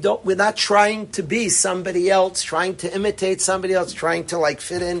not trying to be somebody else, trying to imitate somebody else, trying to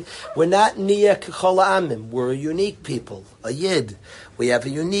fit in. We're not niya k'chol ha'amim. We're a unique people, a Yid. We have a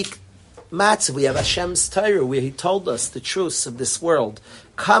unique matzah. We have Hashem's Torah, where He told us the truths of this world.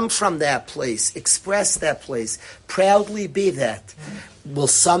 Come from that place, express that place, proudly be that. Will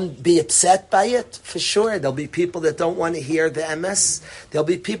some be upset by it? For sure. There'll be people that don't want to hear the MS. There'll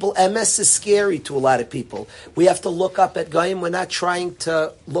be people, MS is scary to a lot of people. We have to look up at Goyim. We're not trying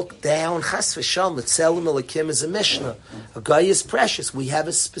to look down. Chas v'shalom, Tzelem Elokim is a Mishnah. A Goy is precious. We have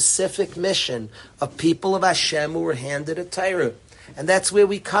a specific mission of people of Hashem who were handed a Torah. And that's where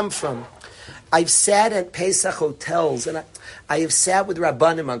we come from. I've sat at Pesach hotels, and I have sat with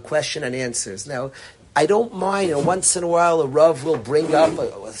Rabbanim on question and answers. Now, I don't mind, once in a while a Rav will bring up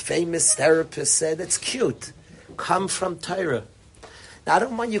a famous therapist said, that's cute. Come from Torah. Now, I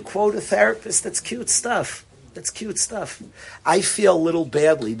don't mind you quote a therapist, that's cute stuff. That's cute stuff. I feel a little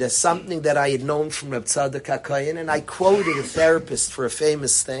badly. There's something that I had known from Reb Tzadok HaKohen, and I quoted a therapist for a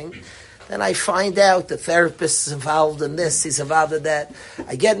famous thing. Then I find out the therapist is involved in this, he's involved in that.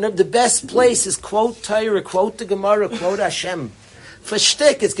 I get the best place is quote Torah, quote the Gemara, quote Hashem. For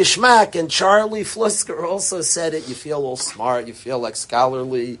shtick, it's geschmack, and Charlie Flusker also said it. You feel all smart, you feel like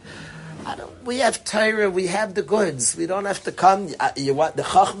scholarly. We have Torah, we have the goods. We don't have to come. You want the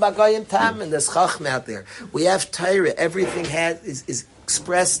Chachma Goyim Tam, and there's Chachma out there. We have Torah. Everything is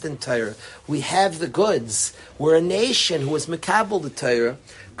expressed in Torah. We have the goods. We're a nation who is Mekabel the Torah.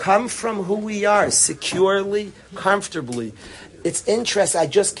 Come from who we are, securely, comfortably. It's interesting. I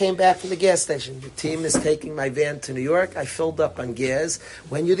just came back from the gas station. The team is taking my van to New York. I filled up on gas.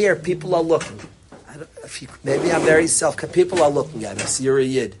 When you're there, people are looking. Maybe I'm very people are looking at us. You're a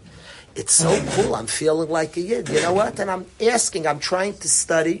Yid. It's so cool. I'm feeling like a Yid. You know what? And I'm trying to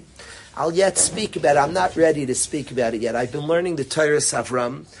study. I'll yet speak about it. I'm not ready to speak about it yet. I've been learning the Torah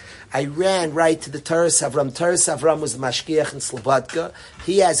Savram. I ran right to the Torah Savram. Torah Savram was the Mashgiach in Slobodka.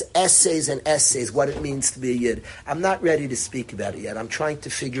 He has essays and essays, what it means to be a Yid. I'm not ready to speak about it yet. I'm trying to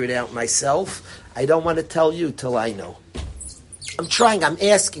figure it out myself. I don't want to tell you till I know. I'm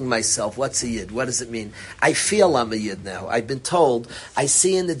asking myself, what's a Yid? What does it mean? I feel I'm a Yid now. I've been told, I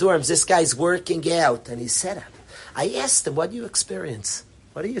see in the dorms, this guy's working out, and he's set up. I asked him, what do you experience?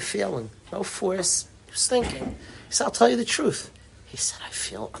 What are you feeling? No force. He was thinking. He said, I'll tell you the truth. He said, I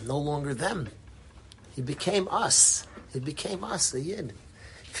feel I'm no longer them. He became us. He became us, the Yid.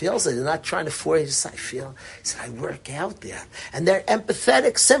 He feels it. They're not trying to force. He just, I feel. He said, I work out there. And they're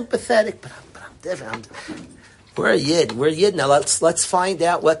empathetic, sympathetic, but I'm different. We're a Yid. We're a Yid now. Let's find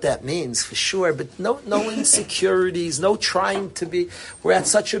out what that means for sure. But no insecurities, no trying to be. We're at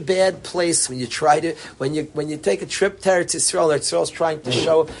such a bad place when you try to when you take a trip to Eretz Yisrael. Eretz Yisrael's trying to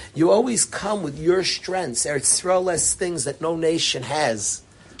show you always come with your strengths. Eretz Yisrael has things that no nation has.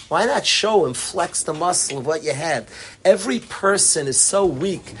 Why not show and flex the muscle of what you have? Every person is so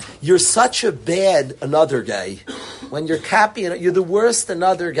weak. You're such a bad another guy. When you're copying, you're the worst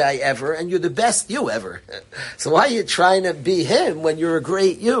another guy ever, and you're the best you ever. So why are you trying to be him when you're a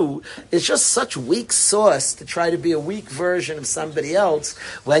great you? It's just such weak sauce to try to be a weak version of somebody else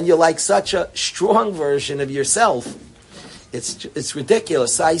when you're like such a strong version of yourself. It's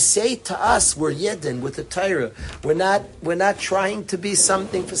ridiculous. So I say to us, we're Yidden with the Torah. We're not trying to be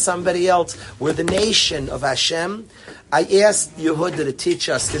something for somebody else. We're the nation of Hashem. I asked Yehuda to teach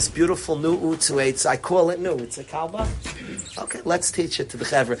us this beautiful new Utzuetz. I call it new. It's a kalba. Okay, let's teach it to the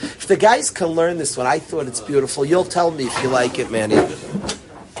Chevra. If the guys can learn this one, I thought it's beautiful. You'll tell me if you like it, Manny.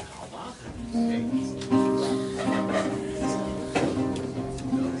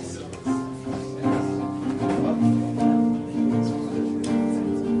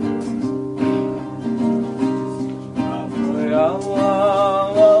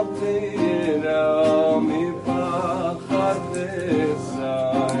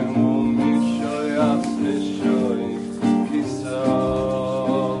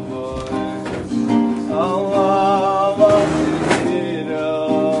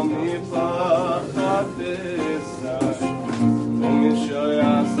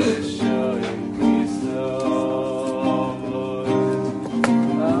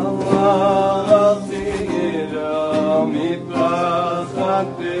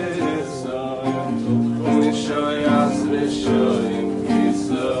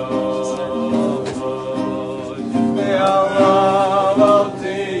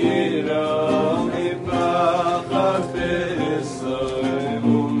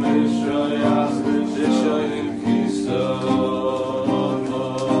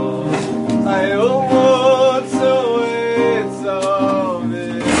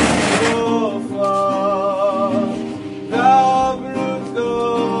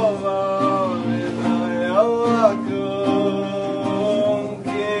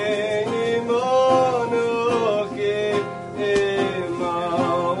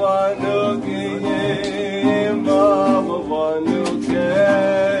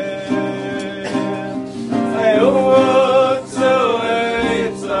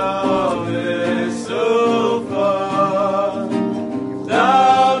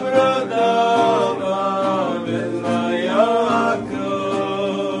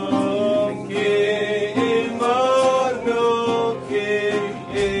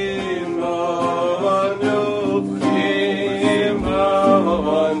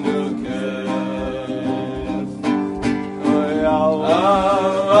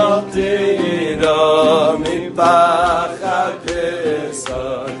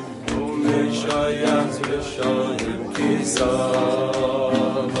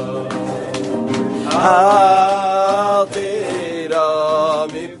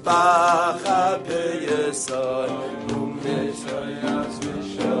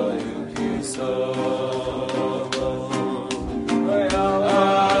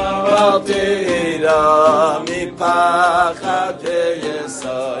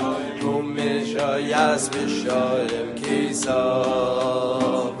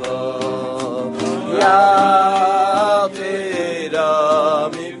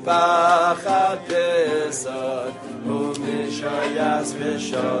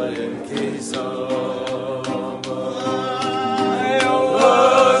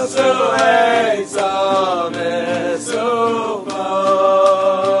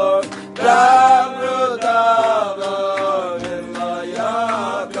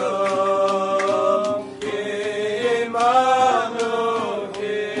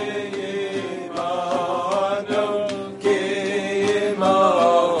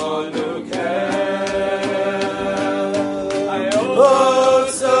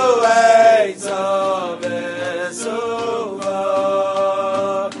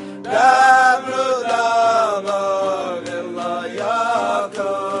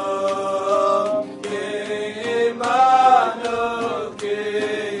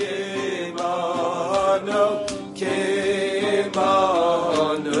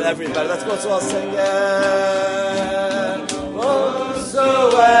 everybody. Let's go. Let's all sing it. Oh, so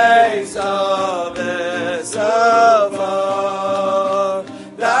wait, so this, so far.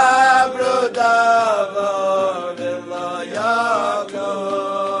 Dabro, Davo, Villa, Yaakov.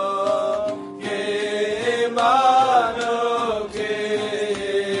 Kimano, Kimano,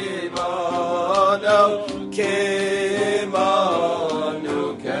 Kimano,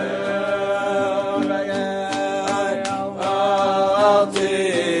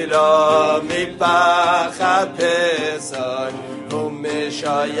 Pachat Pesach,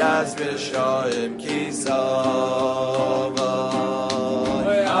 Umeshayas v'shoim kisavon.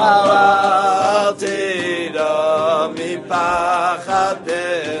 Al tira mi pachat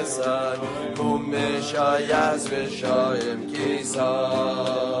Pesach, Umeshayas v'shoim kisavon.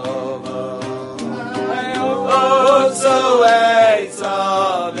 Oh, so wait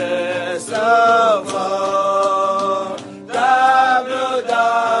on this so far. Dabro,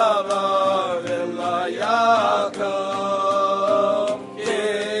 Davo, Yaakov,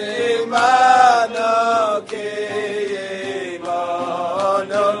 Kimano, Kimano,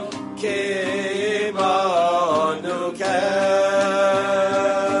 Kimano,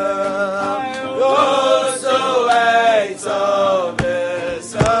 oh, so wait, so this,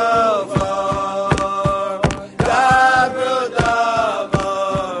 so far. Dabro, Davo,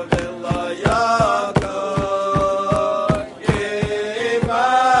 Villa, Yaakov,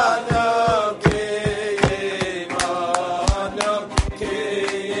 Kimano,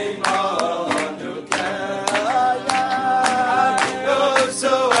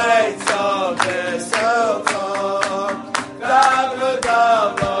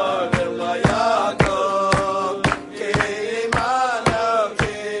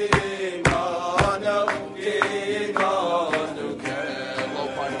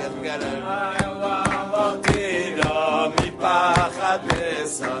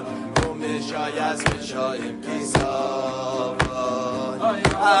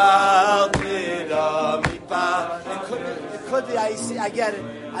 I get it.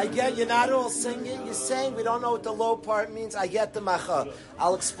 I get you're not all singing. You're saying we don't know what the low part means. I get the macha.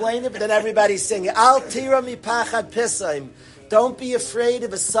 I'll explain it, but then everybody's singing. Al tira mi pachad pisaim. Don't be afraid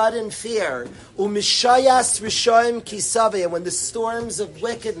of a sudden fear. Umishayas rishoim kisave. When the storms of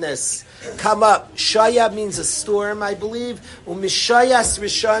wickedness come up, shaya means a storm, I believe. Umishayas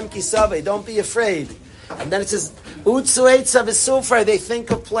rishoim kisave. Don't be afraid. And then it says, Utsuetza v'sufar, they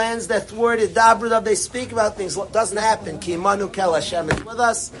think of plans that thwarted, Dabradav, they speak about things, doesn't happen. Ki imanu kel Hashem is with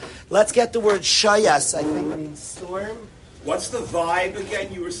us. Let's get the word shayas, I think means storm. What's the vibe again?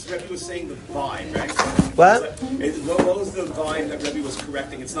 Rebbe was saying the vibe, right? What? What was the vibe that Rebbe was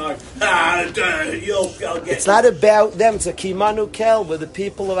correcting? It's not, I'll get It's not about them, it's a ki imanu kel, we're the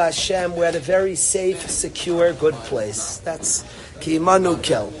people of Hashem, we're at a very safe, secure, good place. That's Ki imanu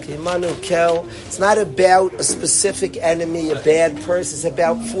kel. Ki imanu kel. It's not about a specific enemy, a bad person. It's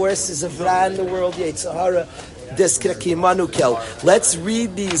about forces of Ra in the world, Yetzirah. This ki imanu kel. Let's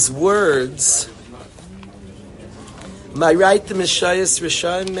read these words. Am I right, the Mishayas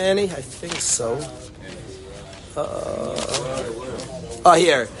Rishayim, Manny? I think so.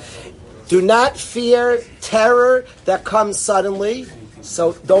 Here. Do not fear terror that comes suddenly.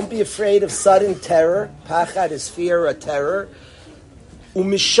 So don't be afraid of sudden terror. Pachad is fear or terror.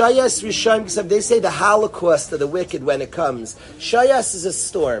 Umishayas Rishayim, they say the Holocaust of the wicked when it comes. Shayas is a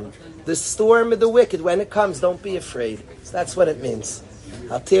storm. The storm of the wicked, when it comes, don't be afraid. So that's what it means.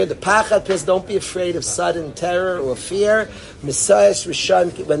 Altir, the Pachad Pis, don't be afraid of sudden terror or fear. Mishayas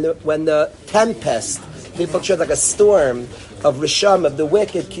Rishayim, when the tempest, people treat like a storm of Risham, of the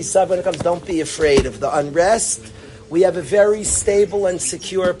wicked, Kisav, when it comes, don't be afraid of the unrest. We have a very stable and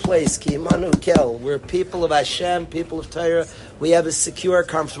secure place. Ki imanu kel. We're people of Hashem, people of Torah. We have a secure,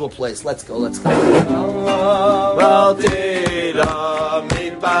 comfortable place. Let's go.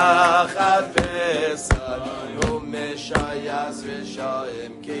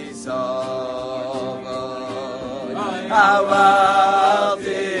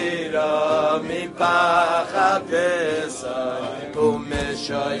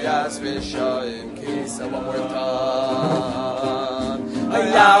 Umeshayas v'shoim kisa. One more time.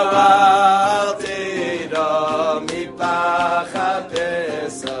 Ayaval tira mipachat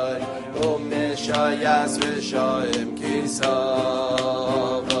pesach. Umeshayas v'shoim kisa.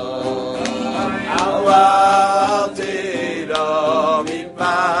 Ayaval tira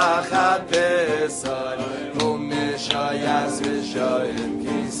mipachat pesach. Umeshayas v'shoim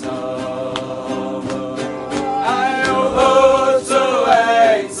kisa.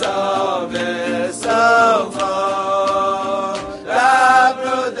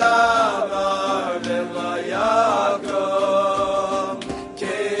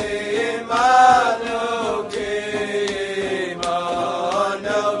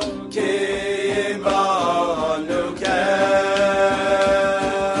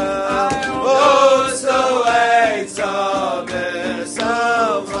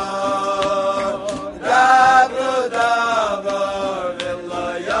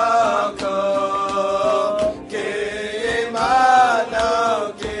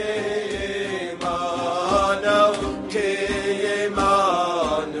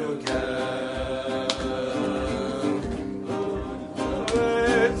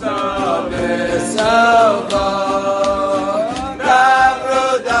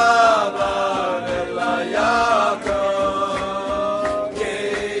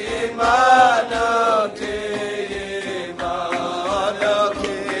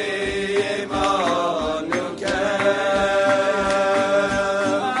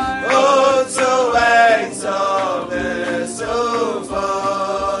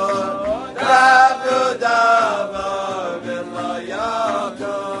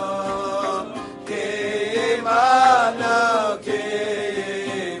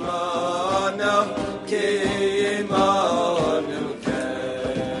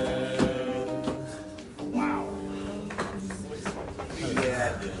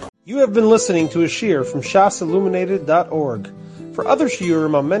 You have been listening to a shiur from shasilluminated.org. For other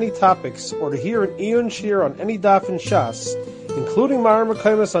shiurim on many topics, or to hear an Iyun shiur on any daf in Shas, including Mareh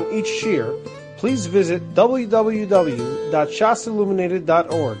Mekomos on each shiur, please visit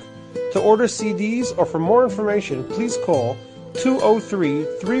www.shasilluminated.org. To order CDs or for more information, please call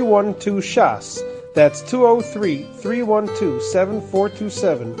 203-312-SHAS. That's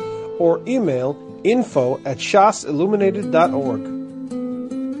 203-312-7427, or email info@shasilluminated.org.